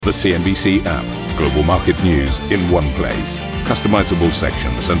The CNBC app. Global market news in one place. Customizable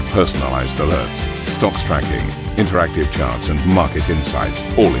sections and personalized alerts. Stocks tracking, interactive charts and market insights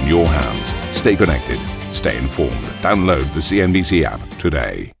all in your hands. Stay connected. Stay informed. Download the CNBC app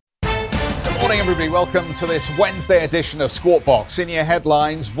today. Good morning, everybody. Welcome to this Wednesday edition of Squawk Box. In your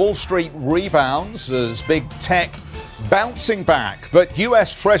headlines, Wall Street rebounds as big tech bouncing back. But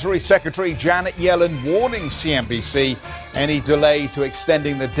U.S. Treasury Secretary Janet Yellen warning CNBC any delay to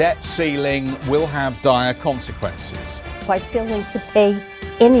extending the debt ceiling will have dire consequences. By failing to pay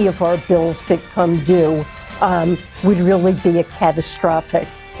any of our bills that come due would really be a catastrophic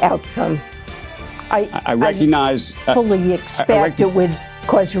outcome. I recognize... I fully expect it would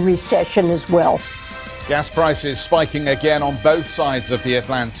cause a recession as well. Gas prices spiking again on both sides of the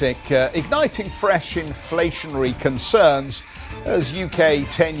Atlantic, igniting fresh inflationary concerns as UK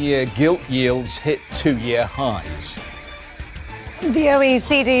 10-year gilt yields hit two-year highs. The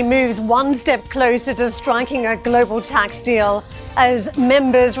OECD moves one step closer to striking a global tax deal as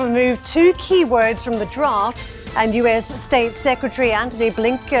members remove two keywords from the draft, and US State Secretary Antony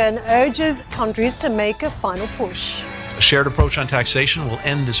Blinken urges countries to make a final push. A shared approach on taxation will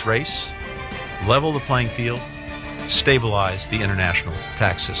end this race, level the playing field, stabilize the international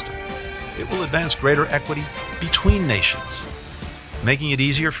tax system. It will advance greater equity between nations, making it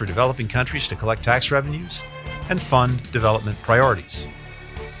easier for developing countries to collect tax revenues and fund development priorities.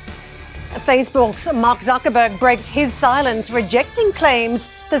 Facebook's Mark Zuckerberg breaks his silence, rejecting claims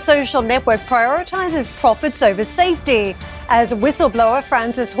the social network prioritizes profits over safety, as whistleblower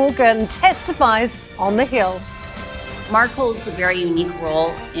Frances Haugen testifies on the Hill. Mark holds a very unique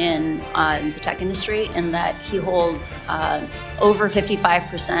role in the tech industry in that he holds over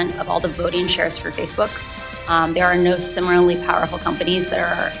 55% of all the voting shares for Facebook. There are no similarly powerful companies that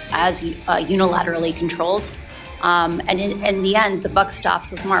are as unilaterally controlled. And in the end, the buck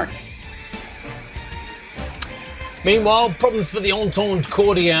stops with Mark. Meanwhile, problems for the Entente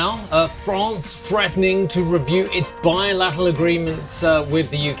Cordiale. France threatening to review its bilateral agreements with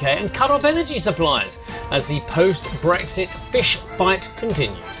the UK and cut off energy supplies as the post-Brexit fish fight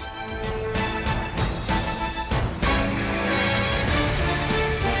continues.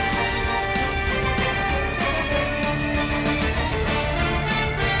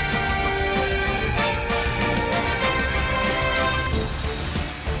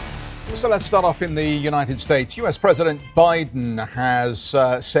 So let's start off in the United States. US President Biden has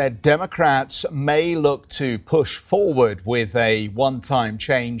said Democrats may look to push forward with a one-time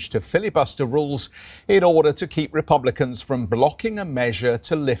change to filibuster rules in order to keep Republicans from blocking a measure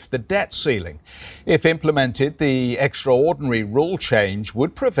to lift the debt ceiling. If implemented, the extraordinary rule change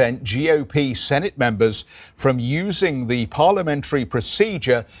would prevent GOP Senate members from using the parliamentary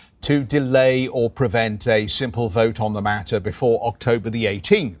procedure to delay or prevent a simple vote on the matter before October the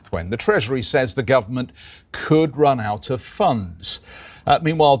 18th, when the Treasury says the government could run out of funds.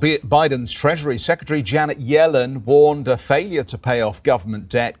 Meanwhile, Biden's Treasury Secretary Janet Yellen warned a failure to pay off government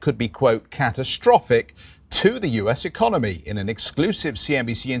debt could be, quote, catastrophic to the U.S. economy. In an exclusive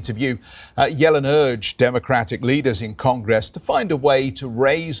CNBC interview, Yellen urged Democratic leaders in Congress to find a way to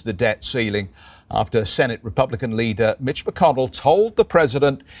raise the debt ceiling after Senate Republican leader Mitch McConnell told the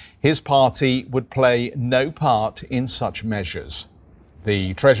president his party would play no part in such measures.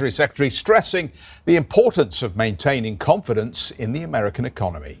 The Treasury Secretary stressing the importance of maintaining confidence in the American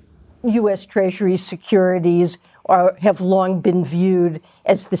economy. U.S. Treasury securities have long been viewed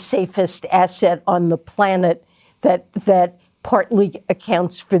as the safest asset on the planet that partly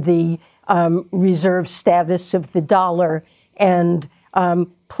accounts for the reserve status of the dollar, and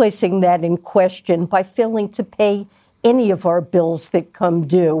placing that in question by failing to pay any of our bills that come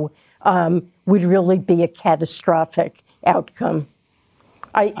due would really be a catastrophic outcome.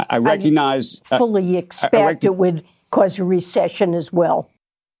 I recognize... I fully expect it would cause a recession as well.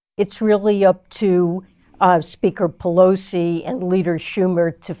 It's really up to Speaker Pelosi and Leader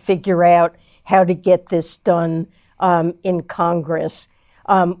Schumer to figure out how to get this done in Congress.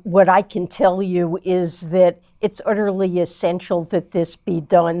 What I can tell you is that it's utterly essential that this be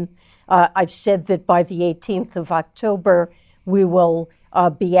done. I've said that by the 18th of October, we will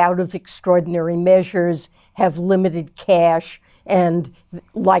be out of extraordinary measures, have limited cash, and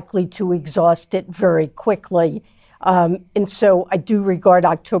likely to exhaust it very quickly. And so I do regard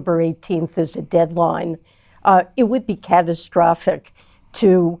October 18th as a deadline. It would be catastrophic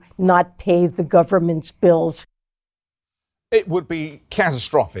to not pay the government's bills. It would be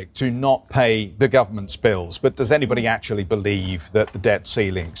catastrophic to not pay the government's bills, but does anybody actually believe that the debt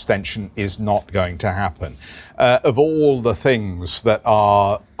ceiling extension is not going to happen? Of all the things that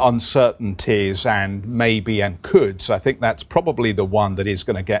are uncertainties and maybe and coulds, I think that's probably the one that is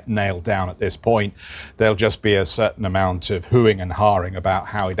going to get nailed down at this point. There'll just be a certain amount of hooing and hawing about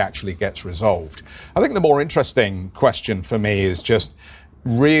how it actually gets resolved. I think the more interesting question for me is just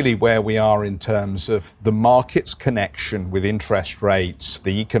really where we are in terms of the market's connection with interest rates,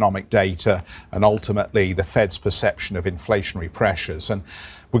 the economic data, and ultimately the Fed's perception of inflationary pressures. And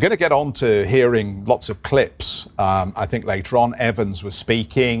we're going to get on to hearing lots of clips. I think later on, Evans was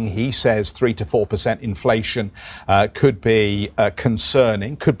speaking. He says 3 to 4% inflation could be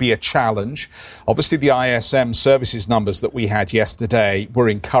concerning, could be a challenge. Obviously, the ISM services numbers that we had yesterday were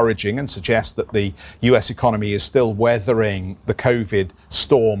encouraging and suggest that the US economy is still weathering the COVID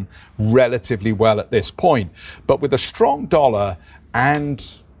storm relatively well at this point. But with a strong dollar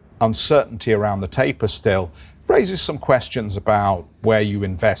and uncertainty around the taper still, raises some questions about where you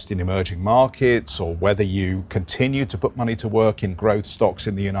invest in emerging markets or whether you continue to put money to work in growth stocks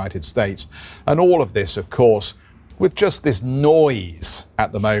in the United States. And all of this, of course, with just this noise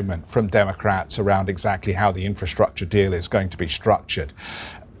at the moment from Democrats around exactly how the infrastructure deal is going to be structured.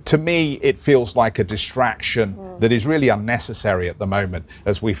 To me, it feels like a distraction that is really unnecessary at the moment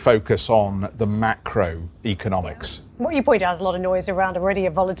as we focus on the macroeconomics. What you point out is a lot of noise around already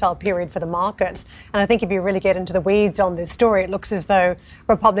a volatile period for the markets. And I think if you really get into the weeds on this story, it looks as though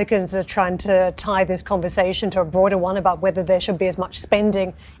Republicans are trying to tie this conversation to a broader one about whether there should be as much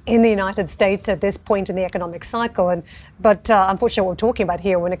spending in the United States at this point in the economic cycle. But unfortunately, what we're talking about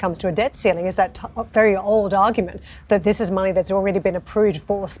here when it comes to a debt ceiling is that very old argument that this is money that's already been approved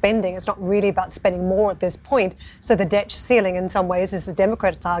for spending. It's not really about spending more at this point. So the debt ceiling in some ways is a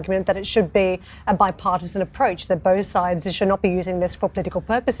Democratic argument that it should be a bipartisan approach, that both sides should not be using this for political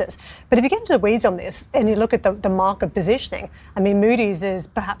purposes. But if you get into the weeds on this and you look at the market positioning, I mean, Moody's is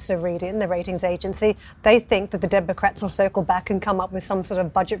perhaps a read-in, the ratings agency. They think that the Democrats will circle back and come up with some sort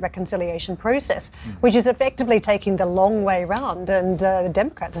of budget reconciliation process, which is effectively taking the long way round. And the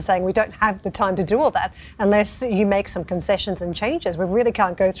Democrats are saying we don't have the time to do all that unless you make some concessions and changes. We really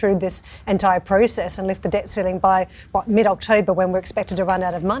can't go through this entire process and lift the debt ceiling by, mid-October when we're expected to run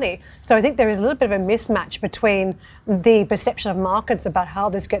out of money. So I think there is a little bit of a mismatch between the perception of markets about how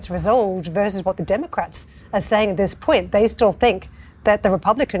this gets resolved versus what the Democrats are saying at this point. They still think that the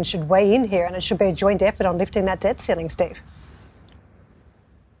Republicans should weigh in here and it should be a joint effort on lifting that debt ceiling, Steve.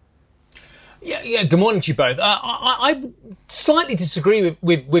 Yeah. Good morning to you both. I slightly disagree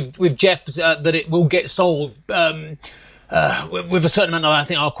with Jeff that it will get solved with a certain amount of, I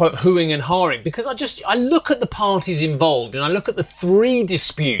think I'll quote, hooing and hawing, because I look at the parties involved and I look at the three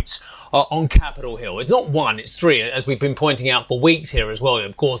disputes on Capitol Hill. It's not one, it's three, as we've been pointing out for weeks here as well.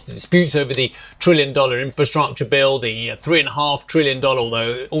 Of course, the disputes over the $1 trillion infrastructure bill, the $3.5 trillion,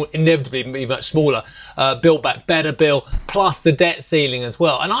 although inevitably be much smaller, Build Back Better bill, plus the debt ceiling as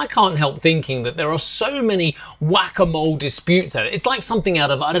well. And I can't help thinking that there are so many whack-a-mole disputes out there. It's like something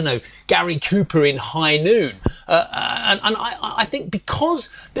out of, I don't know, Gary Cooper in High Noon. And I think because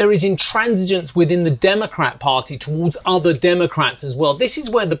there is intransigence within the Democrat Party towards other Democrats as well, this is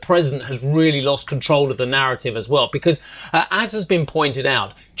where the president has really lost control of the narrative as well, because as has been pointed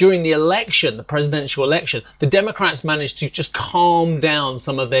out, during the election, the presidential election, the Democrats managed to just calm down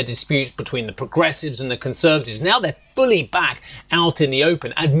some of their disputes between the progressives and the conservatives. Now they're fully back out in the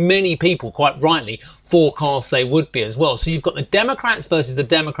open, as many people quite rightly forecast they would be as well. So you've got the Democrats versus the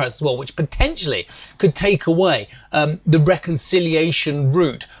Democrats as well, which potentially could take away the reconciliation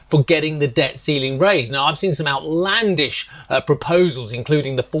route for getting the debt ceiling raised. Now, I've seen some outlandish proposals,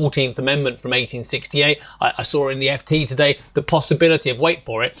 including the 14th Amendment from 1868. I saw in the FT today the possibility of, wait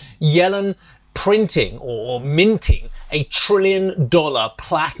for it, Yellen printing or minting $1 trillion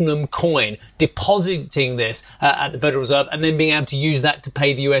platinum coin, depositing this at the Federal Reserve, and then being able to use that to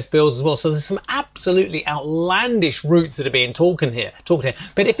pay the US bills as well. So there's some absolutely outlandish routes that are being talked here.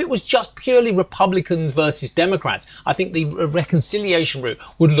 But if it was just purely Republicans versus Democrats, I think the reconciliation route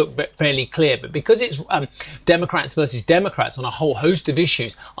would look fairly clear. But because it's Democrats versus Democrats on a whole host of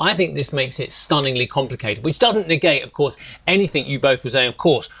issues, I think this makes it stunningly complicated, which doesn't negate, of course, anything you both were saying, of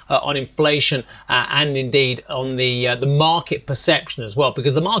course, on inflation and indeed on the market perception as well,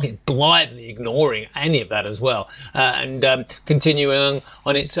 because the market is blithely ignoring any of that as well, and continuing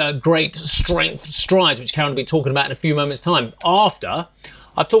on its great strides, which Karen will be talking about in a few moments' time, after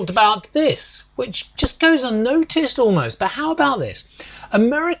I've talked about this, which just goes unnoticed almost. But how about this?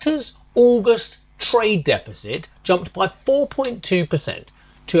 America's August trade deficit jumped by 4.2%.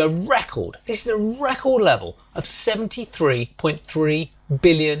 to a record, this is a record level of $73.3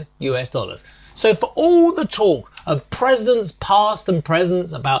 billion US. So for all the talk of presidents past and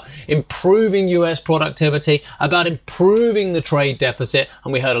present about improving US productivity, about improving the trade deficit,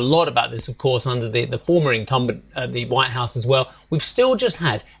 and we heard a lot about this, of course, under the former incumbent at the White House as well, we've still just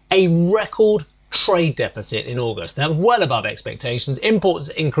had a record trade deficit in August. That was well above expectations. Imports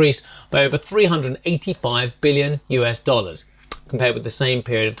increased by over $385 billion US compared with the same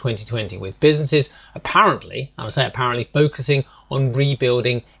period of 2020, with businesses apparently, I would say apparently, focusing on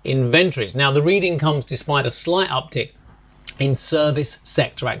rebuilding inventories. Now, the reading comes despite a slight uptick in service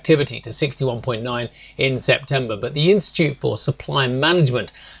sector activity to 61.9 in September. But the Institute for Supply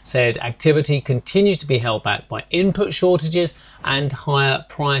Management said activity continues to be held back by input shortages and higher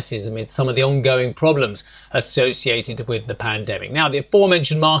prices amid some of the ongoing problems associated with the pandemic. Now, the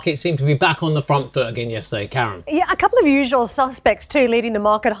aforementioned markets seem to be back on the front foot again yesterday, Karen. Yeah, a couple of usual suspects too leading the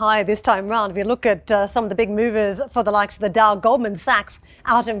market higher this time round. If you look at some of the big movers for the likes of the Dow, Goldman Sachs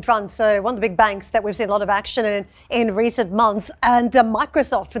out in front, so one of the big banks that we've seen a lot of action in recent months, and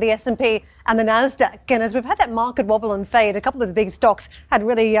Microsoft for the S&P and the Nasdaq. And as we've had that market wobble and fade, a couple of the big stocks had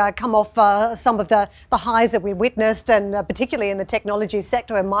really come off some of the highs that we witnessed, and particularly in the technology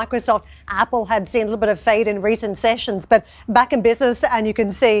sector where Microsoft, Apple had seen a little bit of fade in recent sessions, but back in business, and you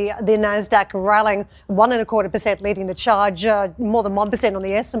can see the Nasdaq rallying 1.25%, leading the charge, more than 1% on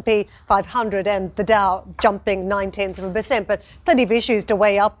the S&P 500, and the Dow jumping 0.9%. But plenty of issues to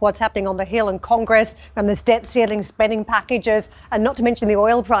weigh up what's happening on the Hill in Congress, and this debt ceiling, spending packages, and not to mention the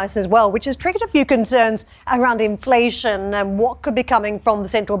oil price as well, which has triggered a few concerns around inflation and what could be coming from the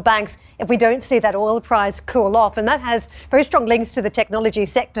central banks if we don't see that oil price cool off. And that has very strong links to the technology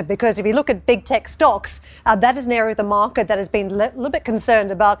sector, because if you look at big tech stocks, that is an area of the market that has been a little bit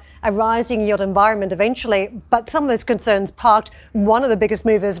concerned about a rising yield environment eventually. But some of those concerns parked. One of the biggest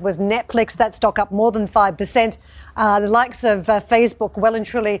movers was Netflix. That stock up more than 5%. The likes of Facebook well and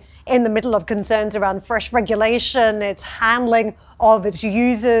truly in the middle of concerns around fresh regulation, its handling of its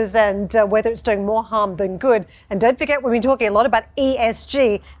users, and whether it's doing more harm than good. And don't forget, we've been talking a lot about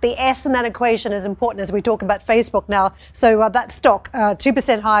ESG. The S in that equation is important as we talk about Facebook now. So that stock,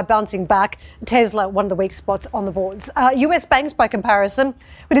 2% higher, bouncing back. Tesla, one of the weak spots on the boards. US banks, by comparison,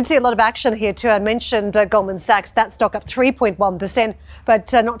 we did see a lot of action here too. I mentioned Goldman Sachs. That stock up 3.1%,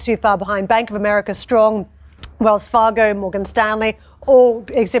 but not too far behind. Bank of America strong. Wells Fargo, Morgan Stanley, all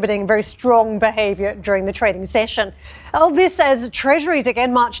exhibiting very strong behaviour during the trading session. All this as Treasuries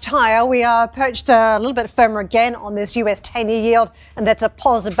again marched higher. We are perched a little bit firmer again on this US 10-year yield, and that's a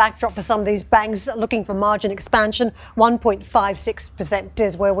positive backdrop for some of these banks looking for margin expansion. 1.56%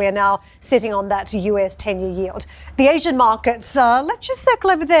 is where we're now sitting on that US 10-year yield. The Asian markets, let's just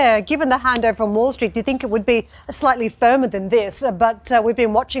circle over there. Given the handover from Wall Street, you think it would be slightly firmer than this, but we've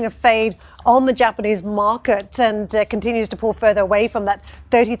been watching a fade on the Japanese market, and continues to pull further away from that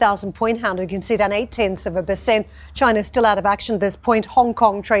 30,000 point handle. You can see down 0.8%. China still out of action at this point. Hong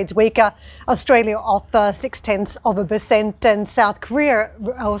Kong trades weaker. Australia off 0.6%, and South Korea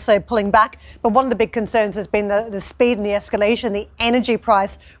also pulling back. But one of the big concerns has been the speed and the escalation, the energy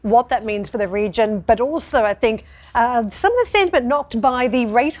price, what that means for the region. But also, I think, some of the sentiment knocked by the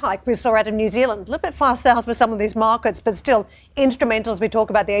rate hike we saw out of New Zealand. A little bit far south for some of these markets, but still instrumental as we talk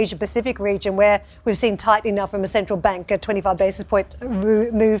about the Asia-Pacific region, where we've seen tightening now from a central bank, a 25 basis point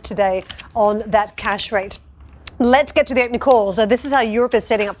move today on that cash rate. Let's get to the opening calls. This is how Europe is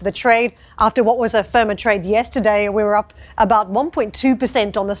setting up for the trade. After what was a firmer trade yesterday, we were up about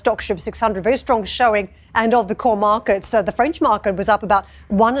 1.2% on the STOXX 600. Very strong showing. And of the core markets, the French market was up about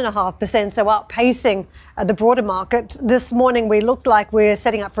 1.5%, so outpacing the broader market. This morning, we looked like we're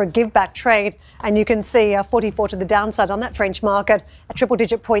setting up for a give-back trade, and you can see 44 to the downside on that French market, a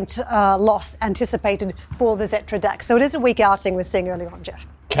triple-digit point loss anticipated for the Xetra DAX. So it is a weak outing we're seeing early on, Jeff.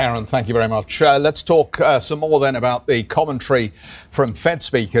 Karen, thank you very much. Let's talk some more then about the commentary from Fed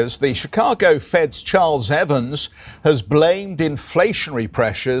speakers. The Chicago Fed's Charles Evans has blamed inflationary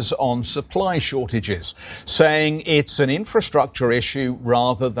pressures on supply shortages, saying it's an infrastructure issue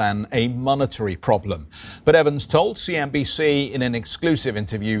rather than a monetary problem. But Evans told CNBC in an exclusive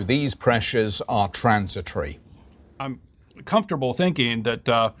interview these pressures are transitory. I'm comfortable thinking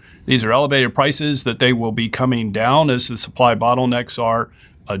that these are elevated prices, that they will be coming down as the supply bottlenecks are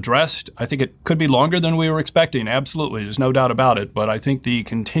addressed. I think it could be longer than we were expecting. Absolutely. There's no doubt about it. But I think the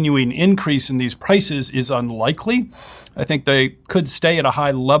continuing increase in these prices is unlikely. I think they could stay at a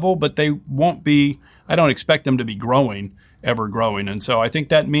high level, but they won't be, I don't expect them to be ever growing. And so I think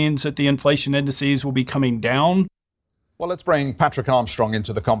that means that the inflation indices will be coming down. Well, let's bring Patrick Armstrong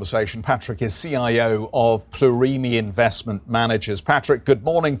into the conversation. Patrick is CIO of Plurimi Investment Managers. Patrick, good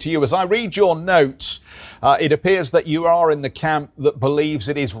morning to you. As I read your notes, it appears that you are in the camp that believes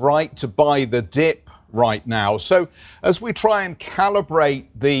it is right to buy the dip right now. So as we try and calibrate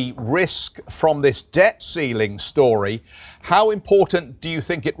the risk from this debt ceiling story, how important do you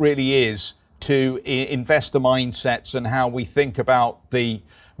think it really is to investor mindsets and how we think about the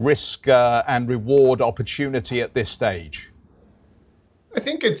risk and reward opportunity at this stage? I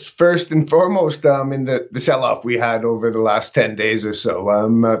think it's first and foremost in the sell-off we had over the last 10 days or so.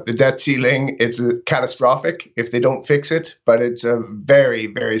 The debt ceiling, it's catastrophic if they don't fix it, but it's a very,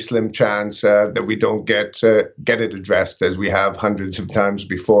 very slim chance that we don't get it addressed as we have hundreds of times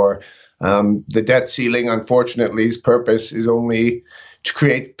before. The debt ceiling, unfortunately's purpose is only to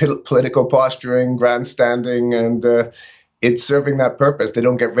create political posturing, grandstanding, and it's serving that purpose. They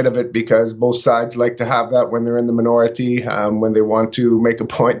don't get rid of it because both sides like to have that when they're in the minority, when they want to make a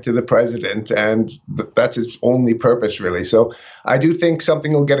point to the president, and that's its only purpose, really. So I do think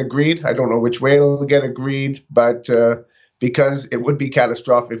something will get agreed. I don't know which way it'll get agreed, but because it would be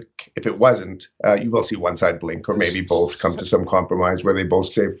catastrophic if it wasn't, you will see one side blink, or maybe both come to some compromise where they both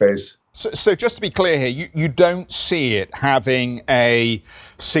save face. So just to be clear here, you don't see it having a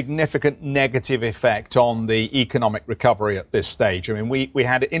significant negative effect on the economic recovery at this stage. I mean, we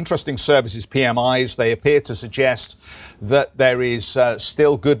had interesting services PMIs. They appear to suggest that there is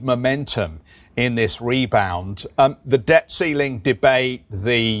still good momentum in this rebound. The debt ceiling debate,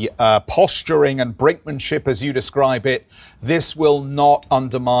 the posturing and brinkmanship, as you describe it, this will not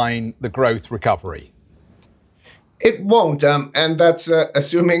undermine the growth recovery. It won't, and that's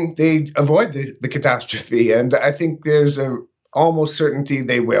assuming they avoid the catastrophe. And I think there's a almost certainty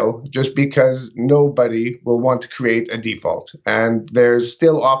they will, just because nobody will want to create a default. And there's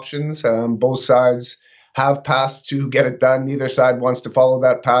still options. Both sides have paths to get it done. Neither side wants to follow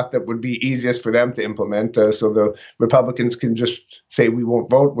that path that would be easiest for them to implement. So the Republicans can just say, we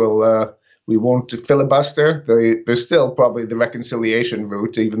won't vote, we won't filibuster. There's still probably the reconciliation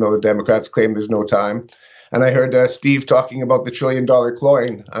route, even though the Democrats claim there's no time. And I heard Steve talking about the $1 trillion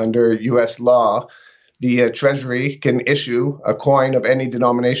coin. Under U.S. law, the Treasury can issue a coin of any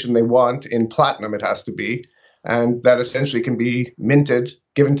denomination they want. In platinum, it has to be. And that essentially can be minted,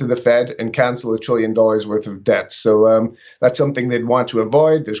 given to the Fed, and cancel $1 trillion worth of debt. So that's something they'd want to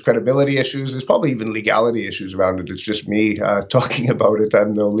avoid. There's credibility issues. There's probably even legality issues around it. It's just me talking about it.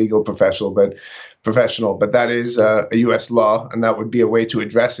 I'm no legal professional, but that is a U.S. law, and that would be a way to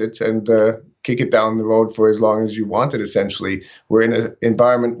address it and kick it down the road for as long as you want it, essentially. We're in an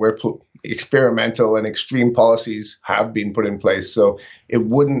environment where experimental and extreme policies have been put in place, so it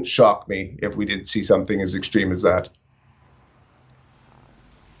wouldn't shock me if we did see something as extreme as that.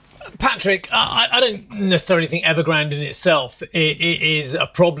 Patrick, I don't necessarily think Evergrande in itself is a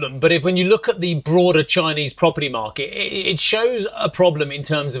problem, but when you look at the broader Chinese property market, it shows a problem in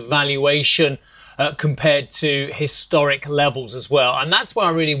terms of valuation compared to historic levels as well. And that's why I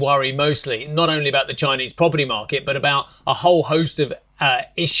really worry mostly, not only about the Chinese property market, but about a whole host of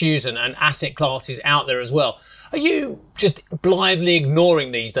issues and asset classes out there as well. Are you just blindly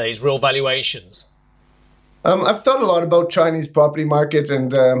ignoring these days real valuations? I've thought a lot about Chinese property market,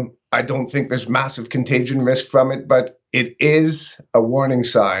 and I don't think there's massive contagion risk from it, but it is a warning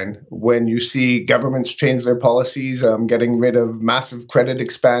sign when you see governments change their policies, getting rid of massive credit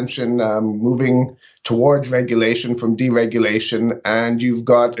expansion, moving towards regulation from deregulation, and you've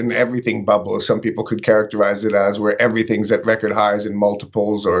got an everything bubble, as some people could characterize it as, where everything's at record highs in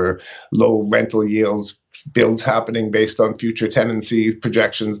multiples or low rental yields, builds happening based on future tenancy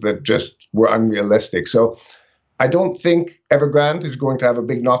projections that just were unrealistic. So I don't think Evergrande is going to have a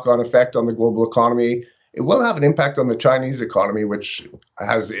big knock-on effect on the global economy. It will have an impact on the Chinese economy, which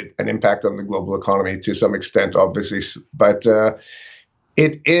has an impact on the global economy to some extent, obviously. But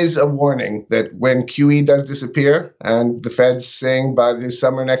it is a warning that when QE does disappear, and the Fed's saying by the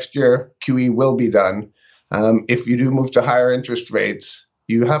summer next year, QE will be done, if you do move to higher interest rates,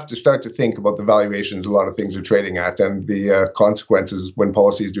 you have to start to think about the valuations a lot of things are trading at and the consequences when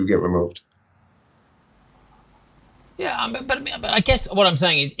policies do get removed. Yeah, but I guess what I'm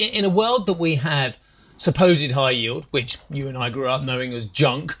saying is, in a world that we have supposed high yield, which you and I grew up knowing as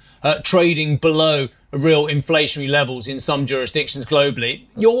junk, trading below real inflationary levels in some jurisdictions globally,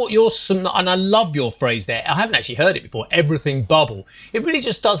 and I love your phrase there, I haven't actually heard it before, everything bubble. It really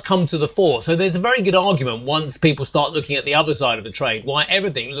just does come to the fore. So there's a very good argument once people start looking at the other side of the trade, why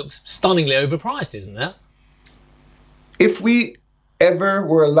everything looks stunningly overpriced, isn't there? If we ever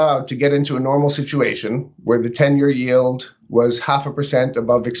were allowed to get into a normal situation where the 10-year yield was 0.5%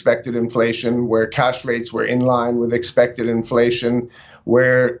 above expected inflation, where cash rates were in line with expected inflation,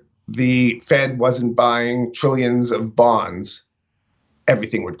 where the Fed wasn't buying trillions of bonds,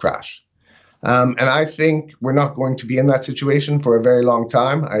 everything would crash. And I think we're not going to be in that situation for a very long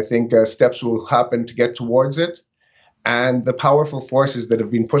time. I think steps will happen to get towards it. And the powerful forces that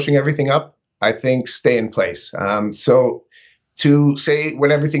have been pushing everything up, I think, stay in place. So to say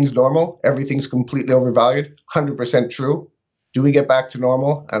when everything's normal, everything's completely overvalued, 100% true. Do we get back to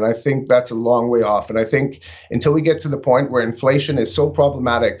normal? And I think that's a long way off. And I think until we get to the point where inflation is so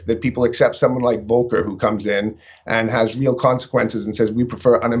problematic that people accept someone like Volcker, who comes in and has real consequences and says, we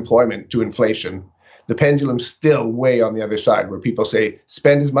prefer unemployment to inflation, the pendulum's still way on the other side, where people say,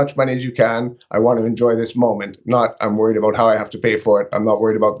 spend as much money as you can. I want to enjoy this moment. Not, I'm worried about how I have to pay for it. I'm not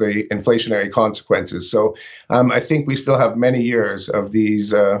worried about the inflationary consequences. So I think we still have many years of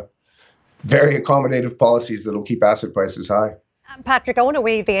these very accommodative policies that will keep asset prices high. Patrick, I want to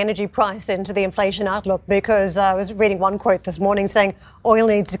weave the energy price into the inflation outlook, because I was reading one quote this morning saying oil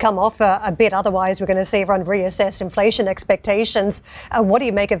needs to come off a bit, otherwise we're going to see everyone reassess inflation expectations. What do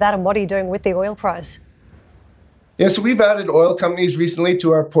you make of that, and what are you doing with the oil price? Yeah, so we've added oil companies recently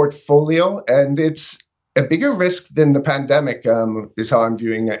to our portfolio, and it's a bigger risk than the pandemic, is how I'm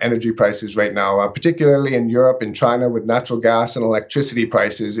viewing energy prices right now, particularly in Europe and China with natural gas and electricity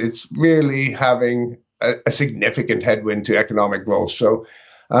prices. It's really having a significant headwind to economic growth. So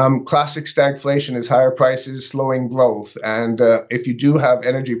classic stagflation is higher prices, slowing growth. And if you do have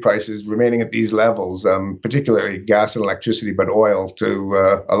energy prices remaining at these levels, particularly gas and electricity, but oil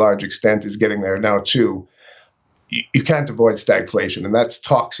to a large extent is getting there now too, you can't avoid stagflation. And that's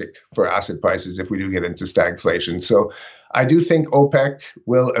toxic for asset prices if we do get into stagflation. So I do think OPEC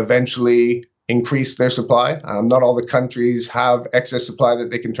will eventually increase their supply. Not all the countries have excess supply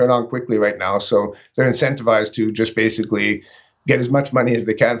that they can turn on quickly right now. So they're incentivized to just basically get as much money as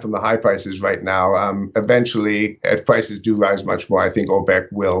they can from the high prices right now. Eventually, if prices do rise much more, I think OPEC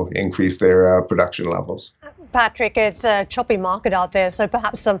will increase their production levels. Patrick, it's a choppy market out there, so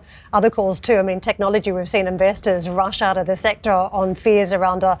perhaps some other calls too. I mean, technology, we've seen investors rush out of the sector on fears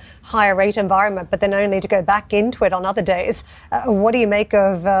around a higher rate environment, but then only to go back into it on other days. What do you make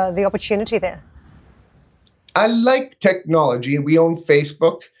of the opportunity there? I like technology. We own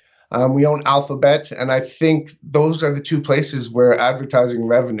Facebook. We own Alphabet, and I think those are the two places where advertising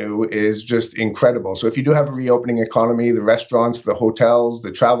revenue is just incredible. So if you do have a reopening economy, the restaurants, the hotels,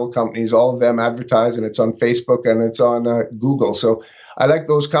 the travel companies, all of them advertise, and it's on Facebook and it's on Google. So I like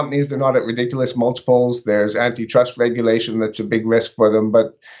those companies. They're not at ridiculous multiples. There's antitrust regulation that's a big risk for them.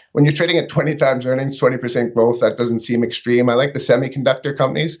 But when you're trading at 20 times earnings, 20% growth, that doesn't seem extreme. I like the semiconductor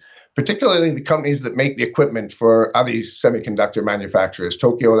companies, particularly the companies that make the equipment for other semiconductor manufacturers,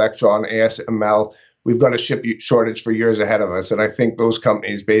 Tokyo Electron, ASML. We've got a chip shortage for years ahead of us. And I think those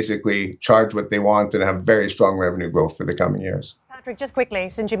companies basically charge what they want and have very strong revenue growth for the coming years. Patrick, just quickly,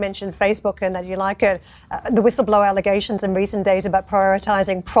 since you mentioned Facebook and that you like it, the whistleblower allegations in recent days about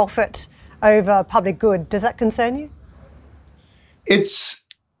prioritizing profit over public good, does that concern you? It's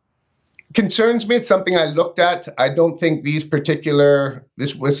concerns me. It's something I looked at. I don't think this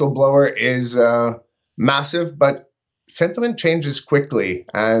whistleblower is massive, but sentiment changes quickly.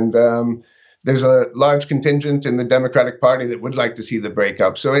 And there's a large contingent in the Democratic Party that would like to see the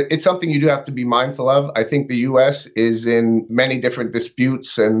breakup. So it's something you do have to be mindful of. I think the U.S. is in many different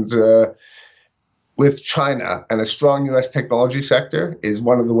disputes, and with China, and a strong U.S. technology sector is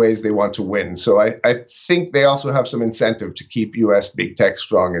one of the ways they want to win. So I think they also have some incentive to keep U.S. big tech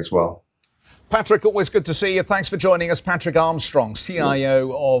strong as well. Patrick, always good to see you. Thanks for joining us. Patrick Armstrong,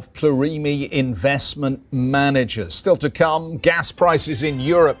 CIO of Plurimi Investment Managers. Still to come, gas prices in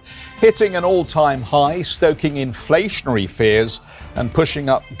Europe hitting an all-time high, stoking inflationary fears and pushing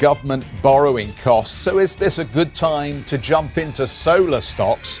up government borrowing costs. So is this a good time to jump into solar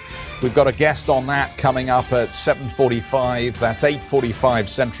stocks? We've got a guest on that coming up at 7:45. That's 8:45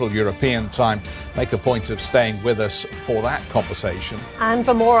 Central European time. Make a point of staying with us for that conversation. And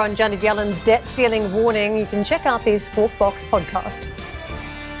for more on Janet Yellen's debt ceiling warning, you can check out the Squawk Box podcast.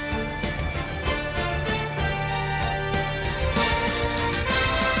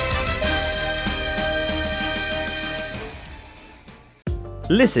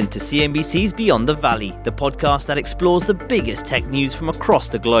 Listen to CNBC's Beyond the Valley, the podcast that explores the biggest tech news from across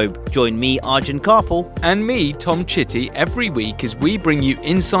the globe. Join me, Arjun Karpal. And me, Tom Chitty, every week as we bring you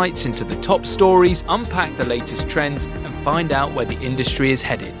insights into the top stories, unpack the latest trends, and find out where the industry is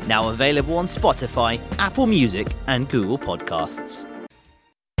headed. Now available on Spotify, Apple Music, and Google Podcasts.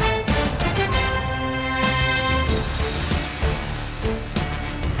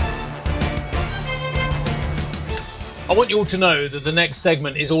 I want you all to know that the next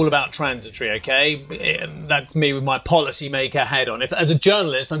segment is all about transitory, okay? That's me with my policymaker hat on. As a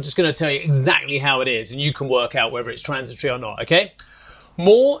journalist, I'm just going to tell you exactly how it is, and you can work out whether it's transitory or not, okay?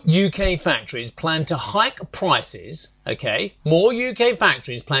 More UK factories plan to hike prices, okay? More UK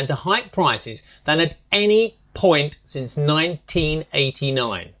factories plan to hike prices than at any point since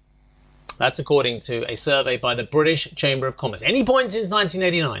 1989. That's according to a survey by the British Chamber of Commerce. Any point since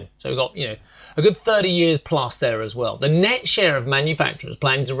 1989. So we've got, a good 30 years plus there as well. The net share of manufacturers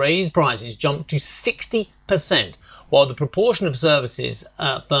planning to raise prices jumped to 60%, while the proportion of services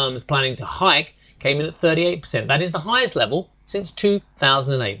firms planning to hike came in at 38%. That is the highest level since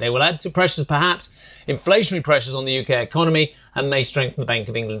 2008. They will add to pressures, perhaps, inflationary pressures on the UK economy, and may strengthen the Bank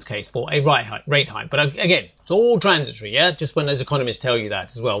of England's case for a rate hike. But again, it's all transitory, yeah? Just when those economists tell you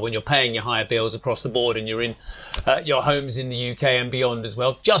that as well, when you're paying your higher bills across the board and you're in your homes in the UK and beyond as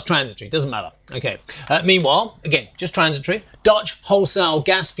well. Just transitory, doesn't matter. Okay. Meanwhile, again, just transitory, Dutch wholesale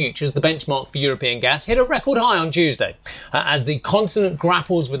gas futures, the benchmark for European gas, hit a record high on Tuesday as the continent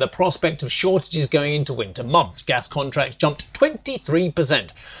grapples with the prospect of shortages going into winter months. Gas contracts jumped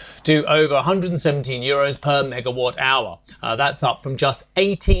 23% to over €117 per megawatt hour. That's up from just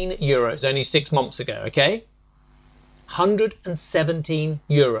 €18 only 6 months ago, okay?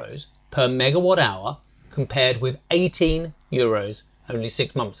 €117 per megawatt hour compared with €18 only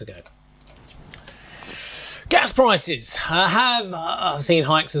 6 months ago. Gas prices have seen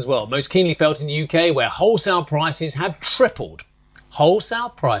hikes as well, most keenly felt in the UK, where wholesale prices have tripled. Wholesale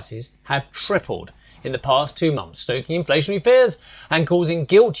prices have tripled in the past 2 months, stoking inflationary fears and causing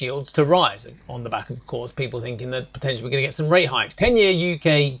gilt yields to rise. On the back of course, people thinking that potentially we're going to get some rate hikes. 10-year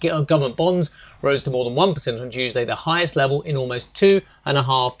UK government bonds rose to more than 1% on Tuesday, the highest level in almost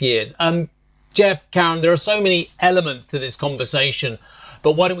 2.5 years. Jeff, Karen, there are so many elements to this conversation,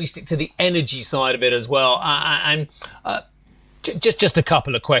 but why don't we stick to the energy side of it as well? Just a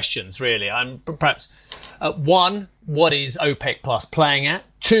couple of questions, really. Perhaps one, what is OPEC Plus playing at?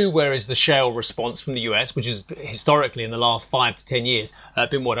 2, where is the shale response from the US, which is historically in the last 5 to 10 years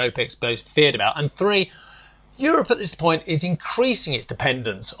been what OPEC's both feared about? And 3, Europe at this point is increasing its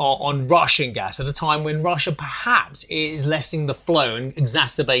dependence on Russian gas at a time when Russia perhaps is lessening the flow and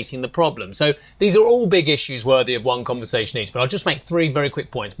exacerbating the problem. So these are all big issues worthy of one conversation each, but I'll just make 3 very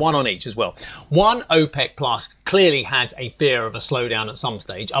quick points, one on each as well. One, OPEC Plus clearly has a fear of a slowdown at some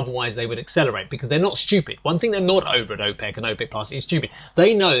stage, otherwise they would accelerate because they're not stupid. One thing they're not over at OPEC and OPEC Plus is stupid.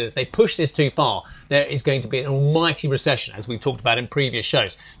 They know that if they push this too far, there is going to be an almighty recession, as we've talked about in previous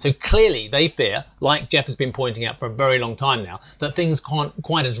shows. So clearly they fear, like Jeff has been pointing out for a very long time now, that things aren't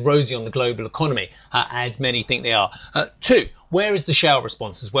quite as rosy on the global economy as many think they are. 2, where is the shale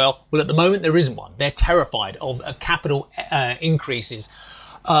response as well? Well, at the moment there isn't one. They're terrified of capital increases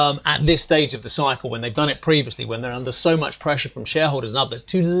at this stage of the cycle, when they've done it previously, when they're under so much pressure from shareholders and others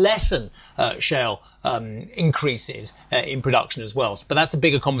to lessen shale increases in production as well. But that's a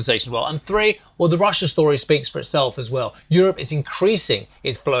bigger conversation as well. And 3, well, the Russia story speaks for itself as well. Europe is increasing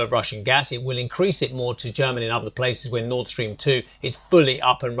its flow of Russian gas. It will increase it more to Germany and other places when Nord Stream 2 is fully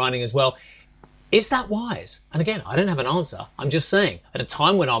up and running as well. Is that wise? And again, I don't have an answer. I'm just saying, at a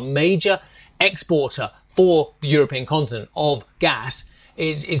time when our major exporter for the European continent of gas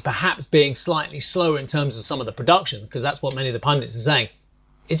is perhaps being slightly slower in terms of some of the production, because that's what many of the pundits are saying.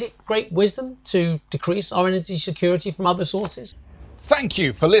 Is it great wisdom to decrease our energy security from other sources? Thank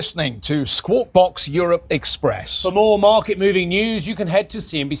you for listening to Squawk Box Europe Express. For more market-moving news, you can head to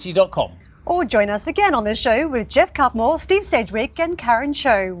cnbc.com. Or join us again on the show with Jeff Cutmore, Steve Sedgwick and Karen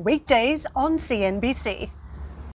Cho, weekdays on CNBC.